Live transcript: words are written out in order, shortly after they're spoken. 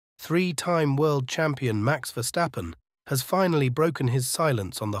Three-time world champion Max Verstappen has finally broken his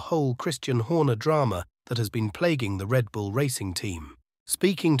silence on the whole Christian Horner drama that has been plaguing the Red Bull racing team.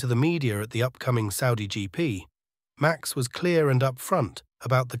 Speaking to the media at the upcoming Saudi GP, Max was clear and upfront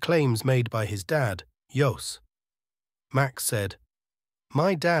about the claims made by his dad, Jos. Max said,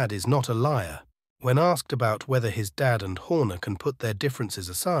 "My dad is not a liar." When asked about whether his dad and Horner can put their differences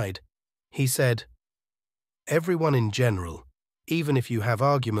aside, he said, "Everyone in general, even if you have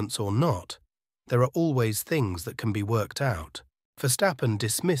arguments or not, there are always things that can be worked out." Verstappen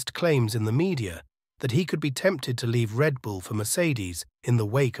dismissed claims in the media that he could be tempted to leave Red Bull for Mercedes in the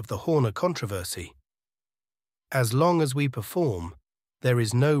wake of the Horner controversy. "As long as we perform, there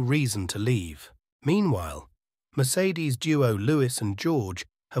is no reason to leave." Meanwhile, Mercedes duo Lewis and George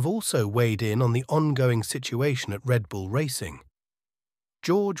have also weighed in on the ongoing situation at Red Bull Racing.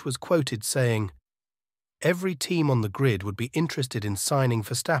 George was quoted saying, "Every team on the grid would be interested in signing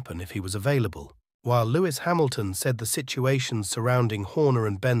Verstappen if he was available," while Lewis Hamilton said the situations surrounding Horner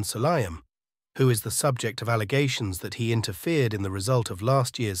and Ben Sulayem, who is the subject of allegations that he interfered in the result of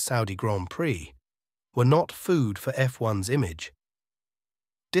last year's Saudi Grand Prix, were not food for F1's image.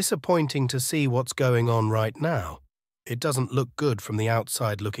 "Disappointing to see what's going on right now. It doesn't look good from the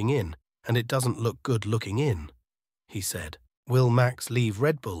outside looking in, and it doesn't look good looking in," he said. Will Max leave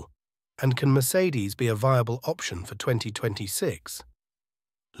Red Bull? And can Mercedes be a viable option for 2026?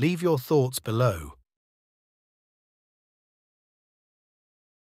 Leave your thoughts below.